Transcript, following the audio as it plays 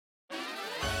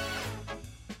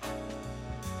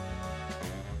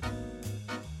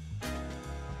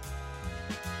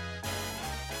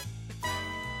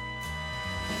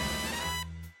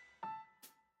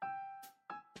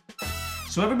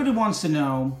So everybody wants to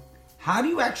know, how do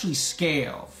you actually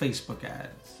scale Facebook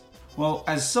ads? Well,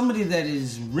 as somebody that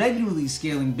is regularly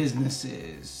scaling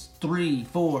businesses 3,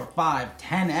 4, 5,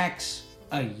 10x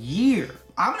a year,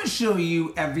 I'm gonna show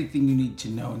you everything you need to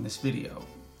know in this video.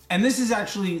 And this is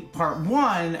actually part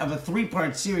 1 of a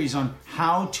 3-part series on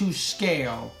how to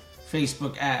scale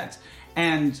Facebook ads.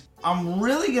 And I'm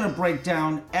really gonna break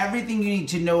down everything you need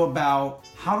to know about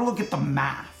how to look at the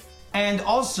math, and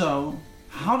also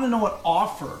how to know what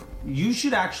offer you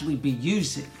should actually be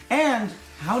using, and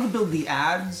how to build the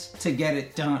ads to get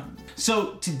it done.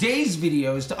 So today's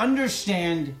video is to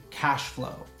understand cash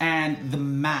flow and the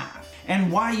math,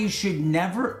 and why you should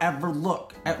never ever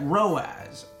look at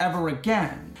ROAS ever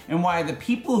again, and why the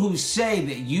people who say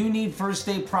that you need first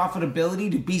day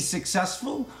profitability to be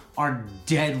successful are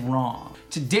dead wrong.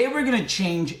 Today we're gonna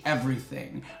change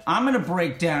everything. I'm gonna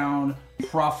break down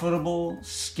profitable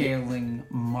scaling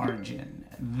margin.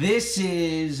 This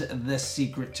is the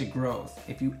secret to growth.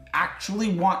 If you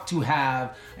actually want to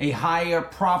have a higher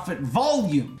profit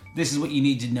volume, this is what you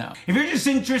need to know. If you're just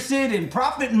interested in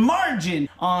profit margin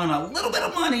on a little bit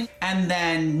of money and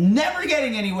then never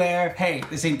getting anywhere, hey,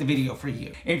 this ain't the video for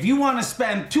you. If you want to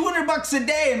spend 200 bucks a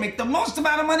day and make the most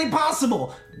amount of money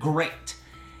possible, great.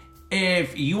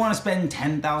 If you want to spend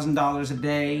 $10,000 a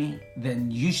day, then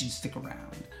you should stick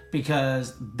around,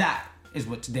 because that is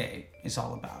what today is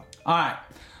all about. All right,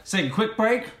 let's take a quick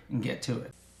break and get to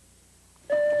it.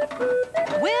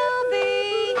 We'll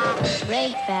be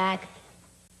right back.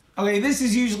 Okay, this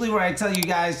is usually where I tell you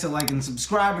guys to like and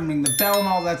subscribe and ring the bell and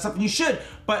all that stuff, and you should.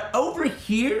 But over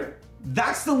here,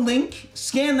 that's the link.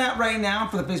 Scan that right now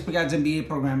for the Facebook Ads MBA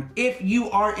program if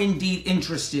you are indeed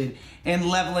interested in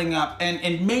leveling up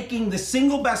and making the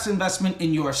single best investment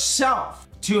in yourself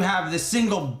to have the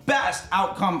single best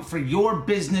outcome for your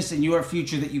business and your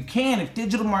future that you can, if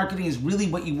digital marketing is really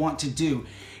what you want to do.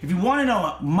 If you want to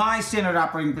know my standard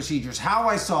operating procedures, how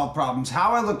I solve problems,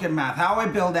 how I look at math, how I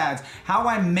build ads, how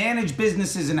I manage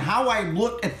businesses, and how I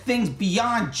look at things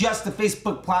beyond just the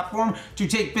Facebook platform to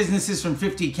take businesses from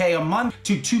 50K a month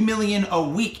to 2 million a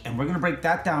week, and we're going to break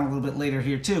that down a little bit later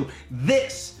here too.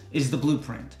 This is the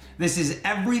blueprint. This is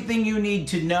everything you need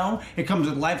to know. It comes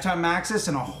with lifetime access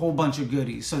and a whole bunch of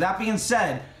goodies. So that being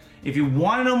said, if you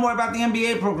want to know more about the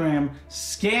MBA program,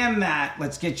 scan that.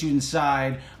 Let's get you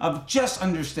inside of just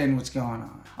understanding what's going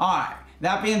on. All right,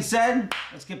 that being said,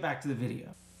 let's get back to the video.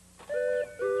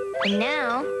 And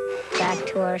now, back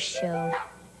to our show.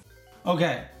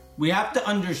 Okay, we have to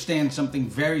understand something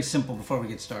very simple before we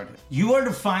get started. You are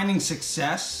defining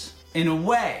success in a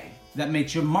way that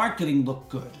makes your marketing look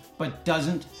good, but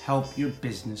doesn't help your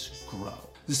business grow.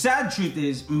 The sad truth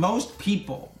is, most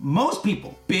people,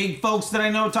 big folks that I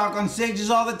know talk on stages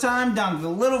all the time, down to the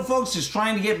little folks just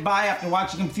trying to get by after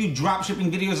watching a few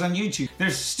dropshipping videos on YouTube, they're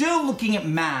still looking at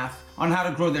math on how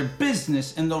to grow their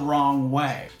business in the wrong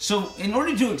way. So in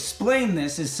order to explain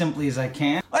this as simply as I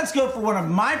can, let's go for one of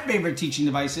my favorite teaching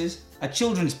devices, a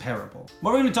children's parable.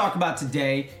 What we're gonna talk about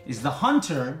today is the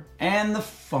hunter and the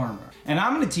farmer. And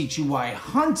I'm gonna teach you why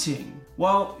hunting,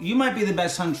 well, you might be the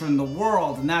best hunter in the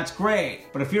world, and that's great.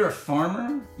 But if you're a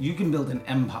farmer, you can build an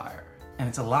empire. And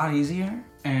it's a lot easier,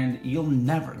 and you'll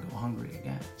never go hungry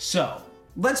again. So,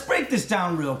 let's break this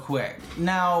down real quick.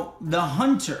 Now, the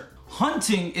hunter.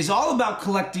 Hunting is all about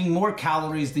collecting more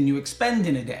calories than you expend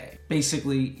in a day.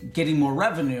 Basically, getting more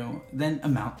revenue than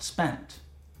amount spent.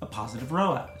 A positive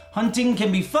ROAS. Hunting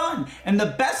can be fun, and the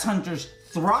best hunters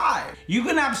thrive. You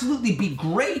can absolutely be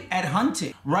great at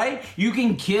hunting, right? You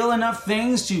can kill enough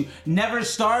things to never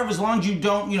starve as long as you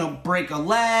don't, break a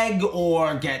leg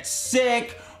or get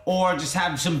sick or just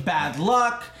have some bad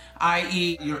luck,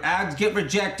 i.e. your ads get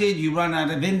rejected, you run out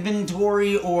of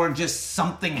inventory, or just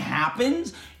something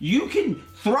happens. You can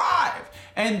thrive.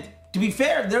 And to be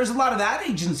fair, there's a lot of ad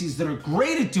agencies that are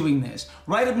great at doing this,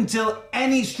 right up until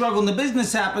any struggle in the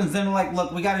business happens. Then like,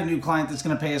 look, we got a new client that's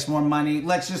gonna pay us more money.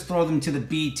 Let's just throw them to the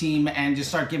B team and just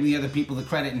start giving the other people the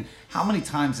credit. And how many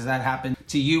times has that happened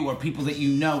to you or people that you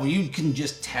know where you can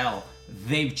just tell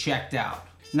they've checked out?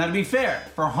 Now, to be fair,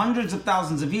 for hundreds of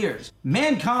thousands of years,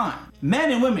 mankind,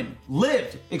 men and women,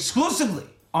 lived exclusively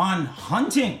on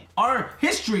hunting. Our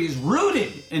history is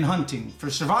rooted in hunting for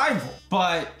survival,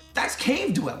 but that's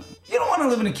cave dwelling. You don't want to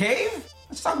live in a cave.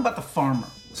 Let's talk about the farmer.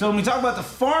 So when we talk about the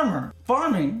farmer,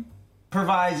 farming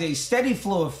provides a steady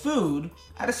flow of food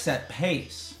at a set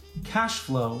pace. Cash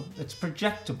flow that's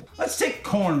projectable. Let's take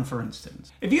corn, for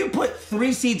instance. If you put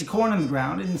 3 seeds of corn in the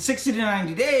ground, in 60 to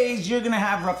 90 days, you're gonna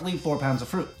have roughly 4 pounds of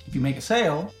fruit. If you make a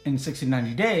sale in 60 to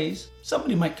 90 days,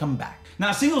 somebody might come back. Now,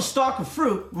 a single stalk of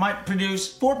fruit might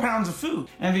produce 4 pounds of food.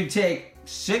 And if you take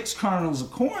 6 kernels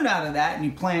of corn out of that and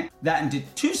you plant that into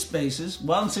 2 spaces,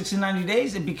 well, in 60 to 90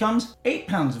 days, it becomes 8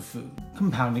 pounds of food,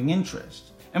 compounding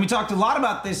interest. And we talked a lot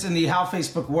about this in the How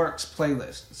Facebook Works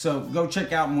playlist, so go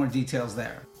check out more details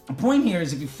there. The point here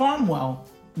is if you farm well,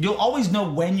 you'll always know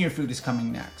when your food is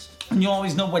coming next, and you'll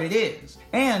always know what it is.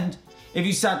 And if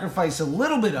you sacrifice a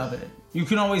little bit of it, you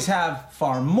can always have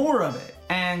far more of it.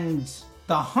 And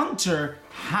the hunter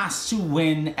has to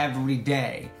win every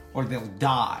day or they'll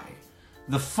die.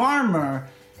 The farmer,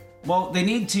 well, they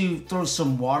need to throw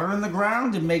some water in the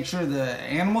ground and make sure the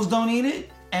animals don't eat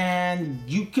it, and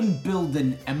you can build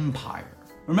an empire.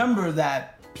 Remember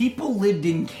that people lived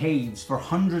in caves for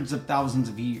hundreds of thousands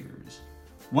of years.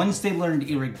 Once they learned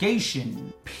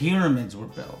irrigation, pyramids were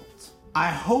built. I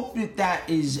hope that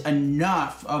is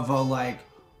enough of a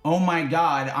oh my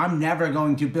God, I'm never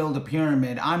going to build a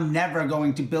pyramid. I'm never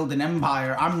going to build an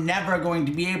empire. I'm never going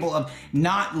to be able of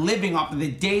not living off of the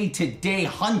day-to-day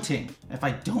hunting if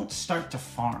I don't start to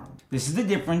farm. This is the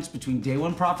difference between day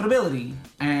one profitability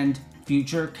and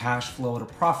future cash flow at a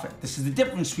profit. This is the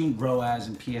difference between ROAS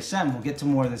and PSM. We'll get to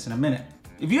more of this in a minute.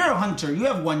 If you're a hunter, you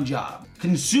have one job.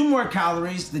 Consume more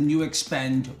calories than you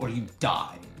expend or you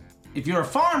die. If you're a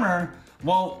farmer,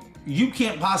 well, you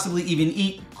can't possibly even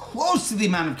eat close to the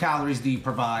amount of calories that you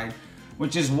provide,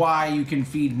 which is why you can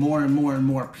feed more and more and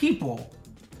more people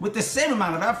with the same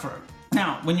amount of effort.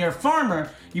 Now, when you're a farmer,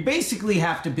 you basically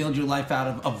have to build your life out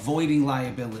of avoiding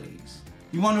liabilities.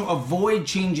 You want to avoid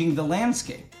changing the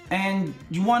landscape, and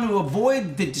you want to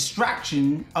avoid the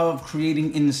distraction of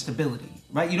creating instability,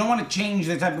 right? You don't want to change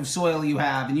the type of soil you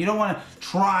have, and you don't want to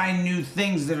try new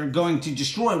things that are going to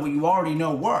destroy what you already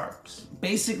know works.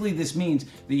 Basically, this means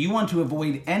that you want to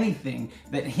avoid anything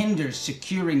that hinders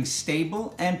securing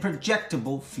stable and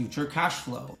projectable future cash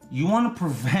flow. You want to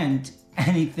prevent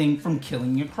anything from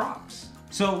killing your crops.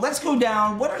 So let's go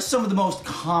down. What are some of the most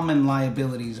common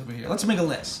liabilities over here? Let's make a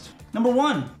list. Number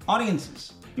 1,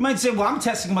 audiences. You might say, well, I'm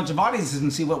testing a bunch of audiences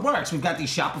and see what works. We've got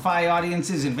these Shopify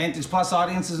audiences, Advantage Plus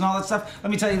audiences, and all that stuff.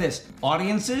 Let me tell you this.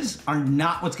 Audiences are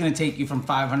not what's going to take you from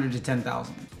 500 to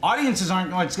 10,000. Audiences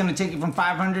aren't what's going to take you from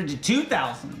 500 to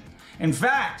 2,000. In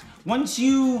fact, once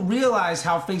you realize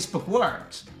how Facebook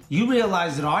works, you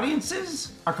realize that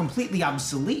audiences are completely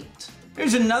obsolete.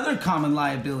 Here's another common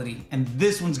liability, and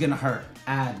this one's going to hurt.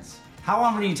 Ads. How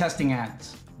often are you testing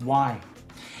ads? Why?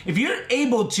 If you're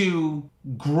able to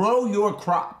grow your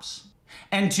crops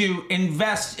and to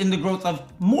invest in the growth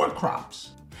of more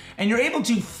crops, and you're able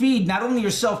to feed not only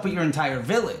yourself but your entire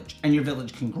village, and your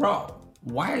village can grow,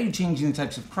 why are you changing the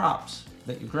types of crops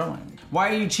that you're growing? Why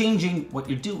are you changing what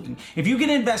you're doing? If you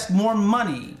can invest more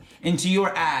money into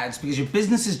your ads because your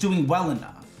business is doing well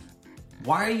enough,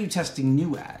 why are you testing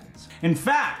new ads? In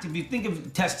fact, if you think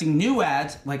of testing new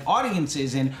ads like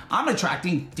audiences and I'm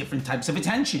attracting different types of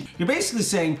attention, you're basically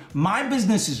saying, my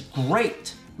business is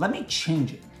great, let me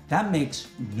change it. That makes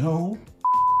no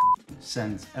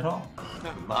sense at all.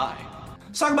 My.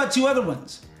 Let's talk about 2 other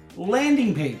ones.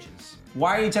 Landing pages.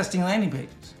 Why are you testing landing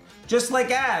pages? Just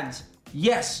like ads,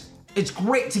 yes, it's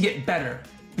great to get better,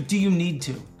 but do you need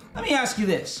to? Let me ask you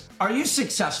this. Are you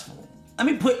successful? Let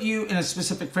me put you in a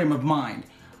specific frame of mind.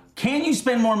 Can you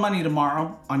spend more money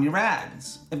tomorrow on your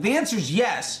ads? If the answer is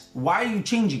yes, why are you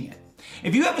changing it?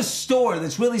 If you have a store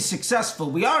that's really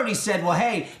successful, we already said, well,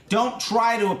 hey, don't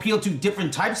try to appeal to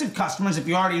different types of customers if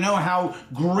you already know how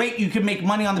great you can make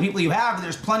money on the people you have.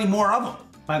 There's plenty more of them.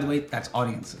 By the way, that's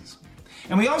audiences.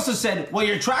 And we also said, well,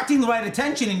 you're attracting the right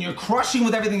attention and you're crushing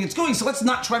with everything it's doing, so let's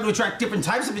not try to attract different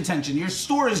types of attention. Your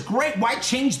store is great. Why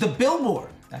change the billboard?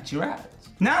 That's your ads.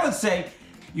 Now let's say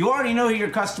you already know who your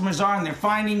customers are and they're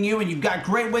finding you and you've got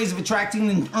great ways of attracting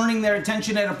and earning their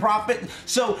attention at a profit.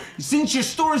 So since your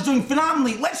store is doing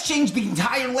phenomenally, let's change the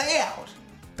entire layout.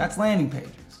 That's landing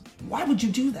pages. Why would you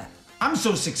do that? I'm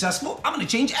so successful, I'm gonna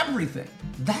change everything.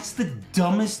 That's the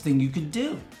dumbest thing you could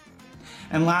do.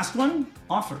 And last one,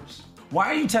 offers. Why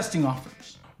are you testing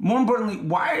offers? More importantly,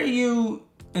 why are you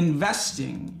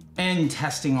investing in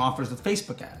testing offers with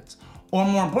Facebook ads? Or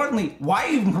more importantly, why are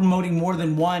you even promoting more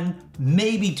than 1,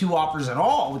 maybe 2 offers at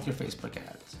all with your Facebook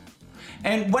ads?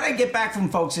 And what I get back from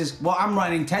folks is, well, I'm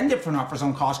running 10 different offers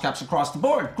on cost caps across the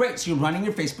board. Great, so you're running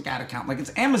your Facebook ad account like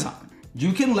it's Amazon.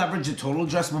 You can leverage the total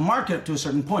addressable market up to a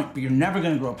certain point, but you're never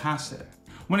gonna grow past it.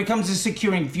 When it comes to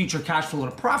securing future cash flow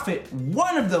at a profit,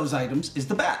 one of those items is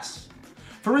the best.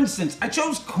 For instance, I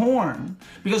chose corn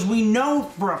because we know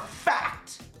for a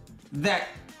fact that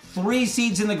 3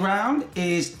 seeds in the ground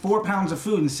is 4 pounds of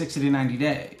food in 60 to 90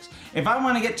 days. If I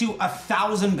want to get to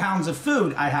 1,000 pounds of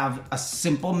food, I have a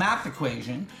simple math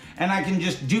equation, and I can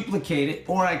just duplicate it,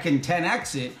 or I can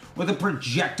 10x it with a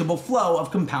projectable flow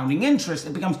of compounding interest.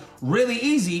 It becomes really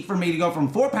easy for me to go from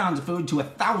 4 pounds of food to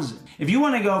 1,000. If you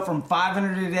want to go from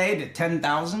 500 a day to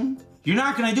 10,000, you're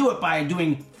not going to do it by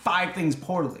doing 5 things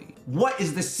poorly. What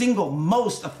is the single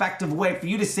most effective way for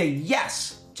you to say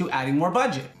yes to adding more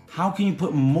budget? How can you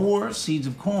put more seeds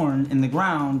of corn in the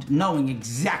ground knowing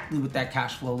exactly what that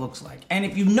cash flow looks like? And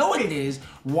if you know what it is,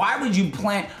 why would you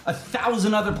plant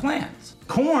 1,000 other plants?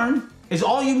 Corn is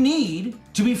all you need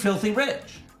to be filthy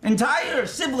rich. Entire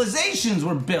civilizations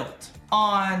were built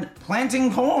on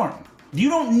planting corn. You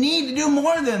don't need to do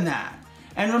more than that.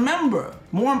 And remember,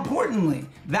 more importantly,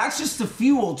 that's just the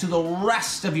fuel to the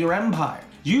rest of your empire.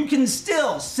 You can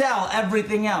still sell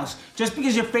everything else. Just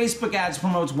because your Facebook ads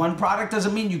promotes one product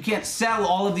doesn't mean you can't sell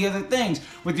all of the other things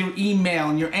with your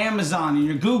email and your Amazon and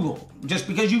your Google. Just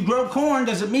because you grow corn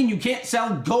doesn't mean you can't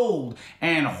sell gold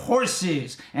and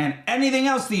horses and anything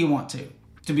else that you want to.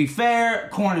 To be fair,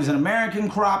 corn is an American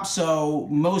crop, so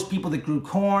most people that grew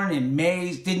corn and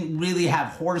maize didn't really have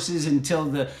horses until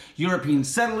the European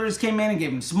settlers came in and gave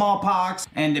them smallpox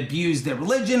and abused their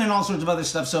religion and all sorts of other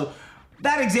stuff. So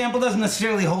that example doesn't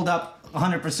necessarily hold up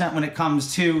 100% when it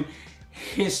comes to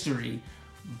history,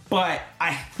 but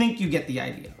I think you get the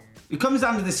idea. It comes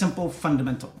down to the simple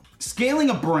fundamental. Scaling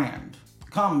a brand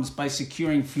comes by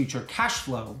securing future cash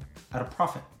flow at a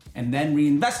profit and then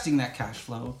reinvesting that cash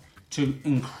flow to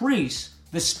increase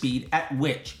the speed at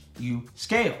which you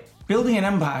scale. Building an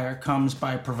empire comes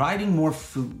by providing more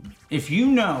food. If you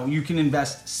know you can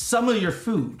invest some of your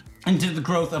food into the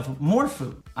growth of more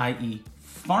food, i.e.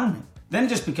 farming, then it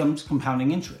just becomes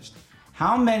compounding interest.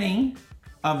 How many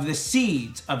of the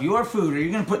seeds of your food are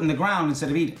you gonna put in the ground instead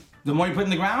of eating? The more you put in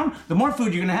the ground, the more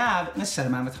food you're gonna have in a set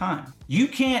amount of time. You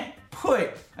can't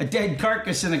put a dead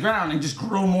carcass in the ground and just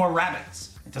grow more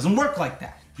rabbits. It doesn't work like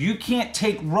that. You can't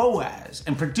take ROAS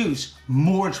and produce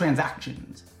more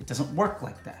transactions. It doesn't work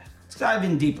like that. Let's dive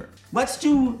in deeper. Let's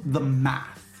do the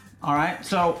math, all right?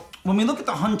 So when we look at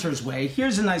the hunter's way,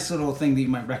 here's a nice little thing that you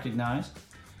might recognize.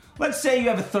 Let's say you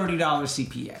have a $30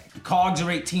 CPA. The COGS are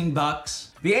 18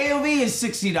 bucks. The AOV is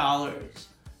 $60.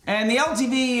 And the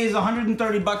LTV is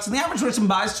 130 bucks, and the average person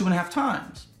buys 2.5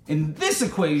 times. In this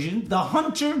equation, the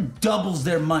hunter doubles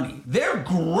their money. They're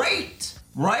great,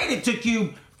 right? It took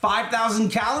you 5,000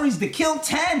 calories to kill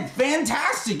 10.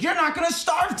 Fantastic. You're not gonna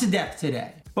starve to death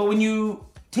today. But when you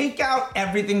take out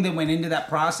everything that went into that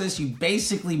process, you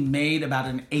basically made about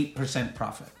an 8%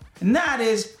 profit. And that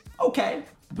is okay.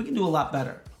 We can do a lot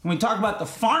better. When we talk about the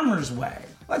farmer's way,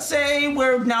 let's say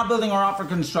we're now building our offer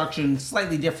construction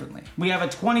slightly differently. We have a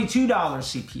 $22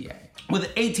 CPA with an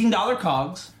 $18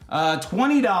 COGS, a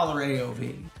 $20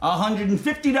 AOV,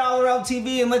 $150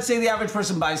 LTV, and let's say the average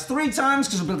person buys 3 times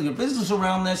because we're building a business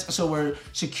around this, so we're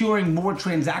securing more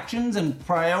transactions and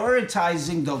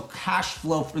prioritizing the cash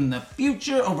flow in the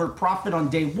future over profit on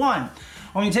day one.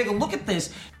 When you take a look at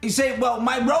this, you say, well,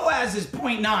 my ROAS is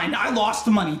 0.9. I lost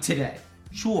money today.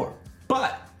 Sure,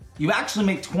 but you actually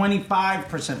make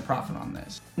 25% profit on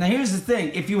this. Now here's the thing,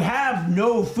 if you have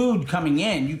no food coming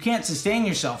in, you can't sustain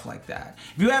yourself like that.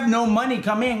 If you have no money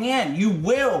coming in, you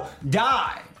will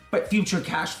die. But future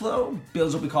cash flow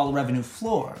builds what we call a revenue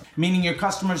floor, meaning your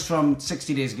customers from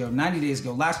 60 days ago, 90 days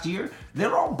ago, last year,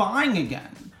 they're all buying again.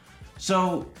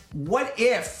 So what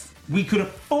if we could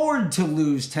afford to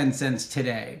lose 10 cents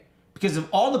today because of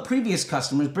all the previous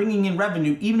customers bringing in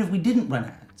revenue, even if we didn't run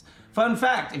ads? Fun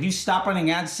fact, if you stop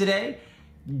running ads today,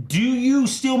 do you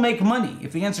still make money?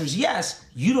 If the answer is yes,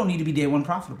 you don't need to be day one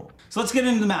profitable. So let's get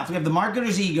into the math. We have the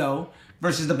marketer's ego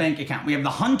versus the bank account. We have the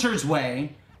hunter's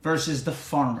way versus the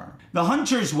farmer. The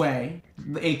hunter's way,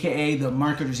 AKA the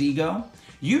marketer's ego,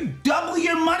 you double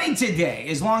your money today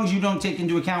as long as you don't take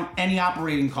into account any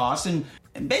operating costs, and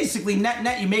basically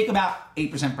net you make about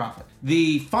 8% profit.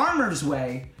 The farmer's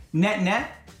way,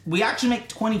 net, we actually make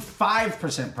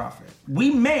 25% profit.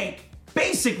 We make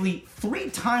basically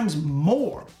 3 times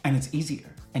more, and it's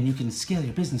easier. And you can scale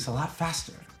your business a lot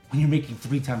faster when you're making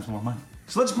 3 times more money.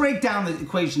 So let's break down the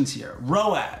equations here.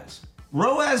 ROAS.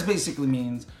 ROAS basically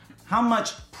means how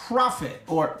much profit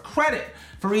or credit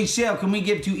for each sale can we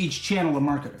give to each channel or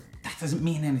marketer. That doesn't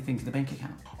mean anything to the bank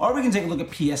account. Or we can take a look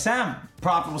at PSM,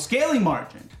 profitable scaling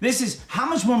margin. This is how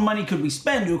much more money could we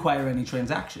spend to acquire any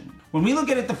transaction. When we look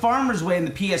at it the farmer's way and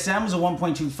the PSM is a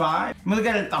 1.25, and we look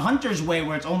at it the hunter's way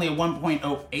where it's only a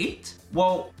 1.08,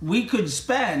 well, we could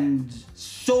spend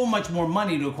so much more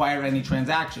money to acquire any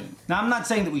transaction. Now, I'm not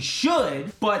saying that we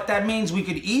should, but that means we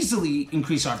could easily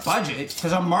increase our budget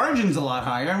because our margin's a lot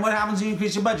higher. And what happens when you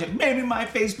increase your budget? Maybe my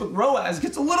Facebook ROAS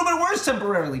gets a little bit worse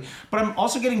temporarily, but I'm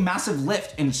also getting massive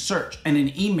lift in search and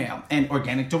in email and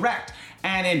organic direct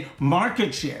and in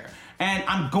market share. And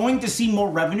I'm going to see more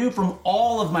revenue from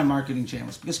all of my marketing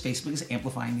channels because Facebook is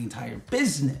amplifying the entire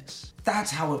business.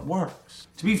 That's how it works.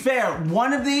 To be fair,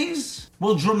 one of these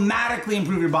will dramatically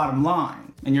improve your bottom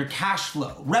line and your cash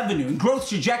flow, revenue, and growth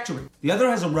trajectory. The other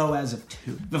has a ROAS of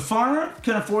 2. The farmer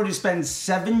can afford to spend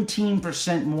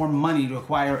 17% more money to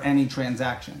acquire any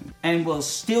transaction and will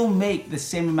still make the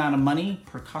same amount of money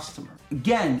per customer.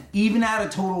 Again, even at a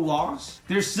total loss,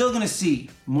 they're still gonna see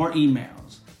more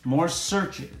emails, more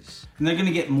searches, and they're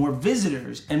gonna get more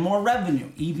visitors and more revenue,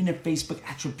 even if Facebook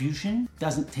attribution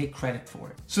doesn't take credit for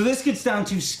it. So this gets down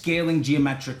to scaling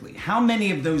geometrically. How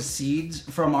many of those seeds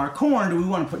from our corn do we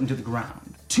wanna put into the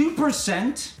ground?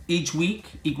 2% each week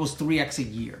equals 3x a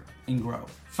year in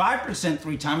growth. 5%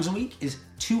 3 times a week is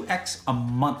 2x a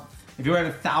month. If you're at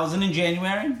 1,000 in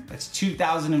January, that's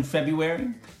 2,000 in February,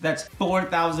 that's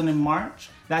 4,000 in March,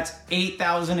 that's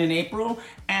 8,000 in April,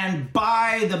 and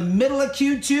by the middle of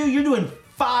Q2, you're doing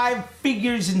 5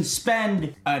 figures in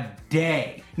spend a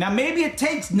day. Now, maybe it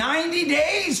takes 90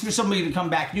 days for somebody to come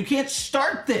back. You can't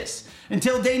start this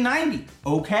until day 90.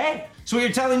 Okay. So what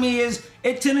you're telling me is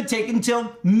it's gonna take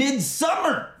until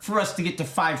midsummer for us to get to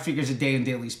 5 figures a day in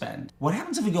daily spend. What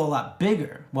happens if we go a lot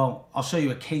bigger? Well, I'll show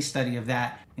you a case study of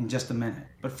that in just a minute.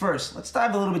 But first, let's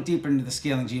dive a little bit deeper into the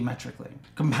scaling geometrically.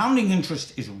 Compounding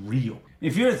interest is real.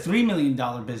 If you're a $3 million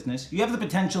business, you have the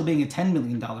potential of being a $10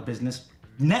 million business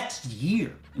next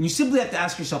year. And you simply have to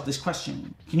ask yourself this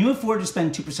question: can you afford to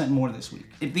spend 2% more this week?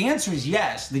 If the answer is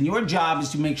yes, then your job is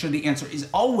to make sure the answer is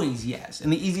always yes.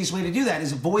 And the easiest way to do that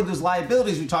is avoid those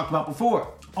liabilities we talked about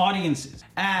before. Audiences,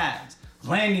 ads,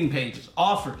 landing pages,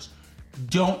 offers.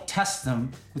 Don't test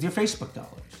them with your Facebook dollars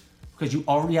because you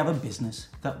already have a business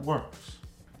that works.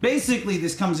 Basically,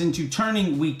 this comes into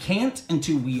turning we can't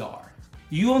into we are.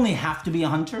 You only have to be a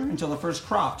hunter until the first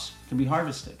crops can be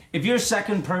harvested. If your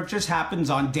second purchase happens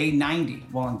on day 90,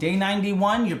 well, on day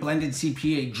 91, your blended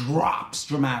CPA drops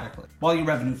dramatically, while your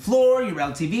revenue floor, your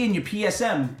LTV, and your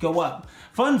PSM go up.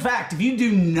 Fun fact, if you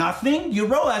do nothing, your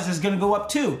ROAS is gonna go up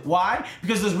too. Why?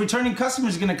 Because those returning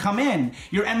customers are gonna come in.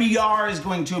 Your MER is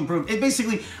going to improve. It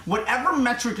basically, whatever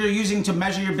metric you're using to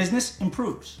measure your business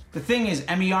improves. The thing is,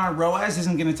 MER ROAS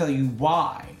isn't gonna tell you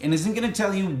why, and isn't gonna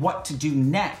tell you what to do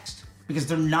next, because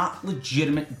they're not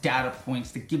legitimate data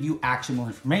points that give you actionable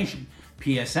information.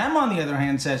 PSM, on the other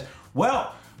hand, says,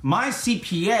 well, my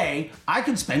CPA, I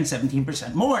can spend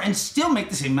 17% more and still make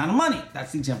the same amount of money.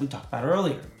 That's the example we talked about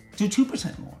earlier. Do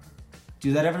 2% more.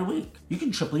 Do that every week. You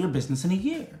can triple your business in a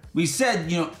year. We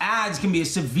said, ads can be a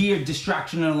severe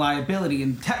distraction and a liability,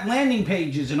 and landing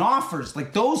pages and offers,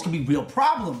 like those can be real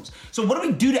problems. So what do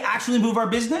we do to actually improve our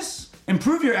business?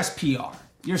 Improve your SPR.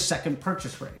 Your second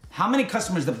purchase rate. How many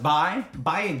customers that buy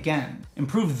again.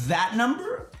 Improve that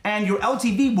number and your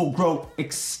LTV will grow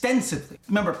extensively.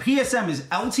 Remember, PSM is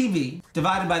LTV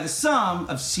divided by the sum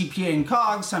of CPA and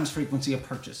COGS times frequency of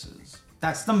purchases.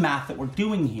 That's the math that we're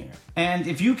doing here. And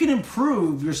if you can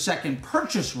improve your second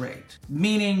purchase rate,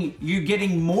 meaning you're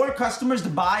getting more customers to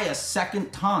buy a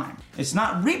second time. It's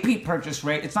not repeat purchase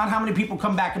rate. It's not how many people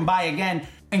come back and buy again,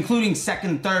 including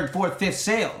second, third, fourth, fifth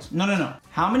sales. No.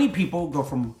 How many people go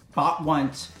from bought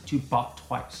once to bought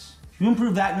twice? If you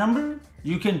improve that number,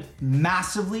 you can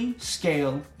massively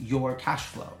scale your cash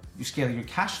flow. If you scale your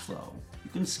cash flow,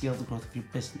 you can scale the growth of your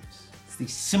business. It's the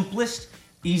simplest,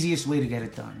 easiest way to get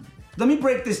it done. Let me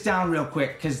break this down real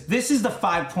quick, because this is the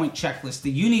 5-point checklist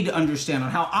that you need to understand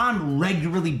on how I'm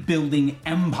regularly building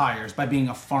empires by being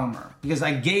a farmer. Because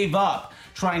I gave up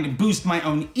trying to boost my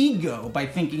own ego by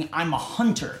thinking I'm a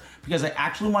hunter, because I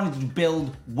actually wanted to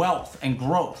build wealth and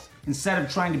growth instead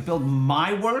of trying to build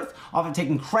my worth off of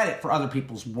taking credit for other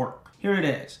people's work. Here it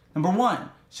is. Number 1,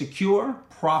 secure,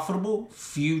 profitable,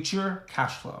 future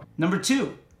cash flow. Number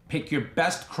 2, pick your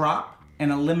best crop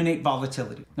and eliminate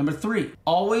volatility. Number 3,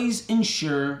 always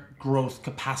ensure growth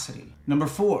capacity. Number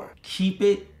 4, keep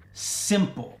it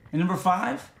simple. And number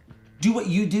 5, do what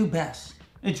you do best.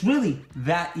 It's really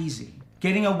that easy.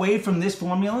 Getting away from this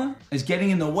formula is getting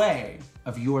in the way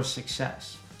of your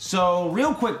success. So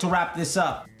real quick to wrap this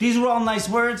up, these are all nice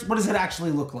words. What does it actually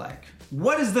look like?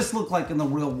 What does this look like in the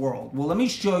real world? Well, let me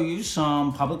show you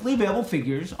some publicly available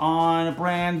figures on a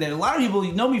brand that a lot of people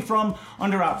know me from,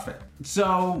 Under Outfit.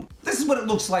 So this is what it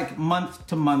looks like month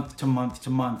to month to month to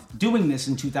month, doing this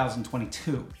in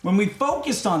 2022. When we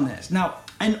focused on this, now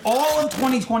in all of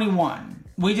 2021,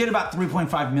 we did about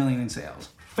 3.5 million in sales.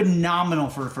 Phenomenal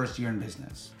for a first year in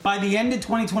business. By the end of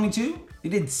 2022, we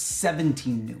did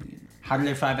 17 million. How did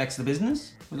I 5X the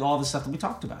business? With all the stuff that we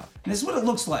talked about. And this is what it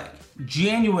looks like.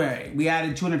 January, we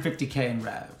added 250K in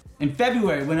rev. In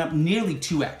February, it went up nearly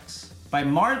 2X. By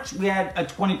March, we had a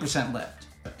 20% lift.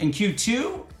 In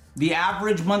Q2, the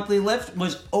average monthly lift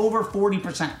was over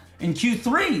 40%. In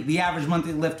Q3, the average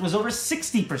monthly lift was over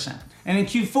 60%. And in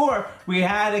Q4, we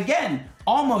had, again,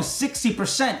 almost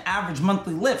 60% average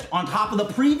monthly lift on top of the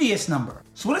previous number.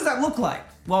 So what does that look like?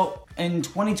 Well, in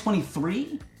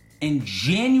 2023, in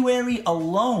January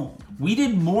alone, we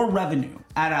did more revenue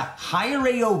at a higher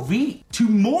AOV to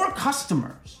more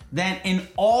customers than in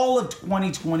all of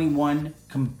 2021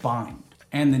 combined.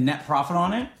 And the net profit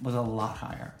on it was a lot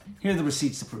higher. Here are the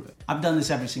receipts to prove it. I've done this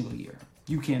every single year.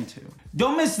 You can too.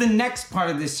 Don't miss the next part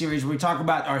of this series where we talk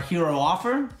about our hero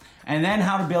offer and then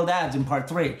how to build ads in part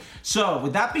 3. So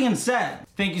with that being said,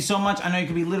 thank you so much. I know you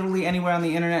could be literally anywhere on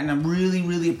the internet, and I really,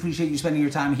 really appreciate you spending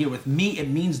your time here with me. It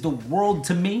means the world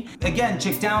to me. Again,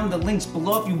 check down the links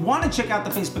below. If you want to check out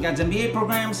the Facebook Ads MBA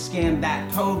program, scan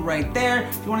that code right there.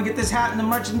 If you want to get this hat and the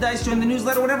merchandise, join the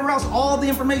newsletter, whatever else, all the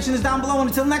information is down below. And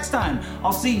until next time,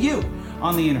 I'll see you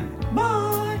on the internet.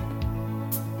 Bye.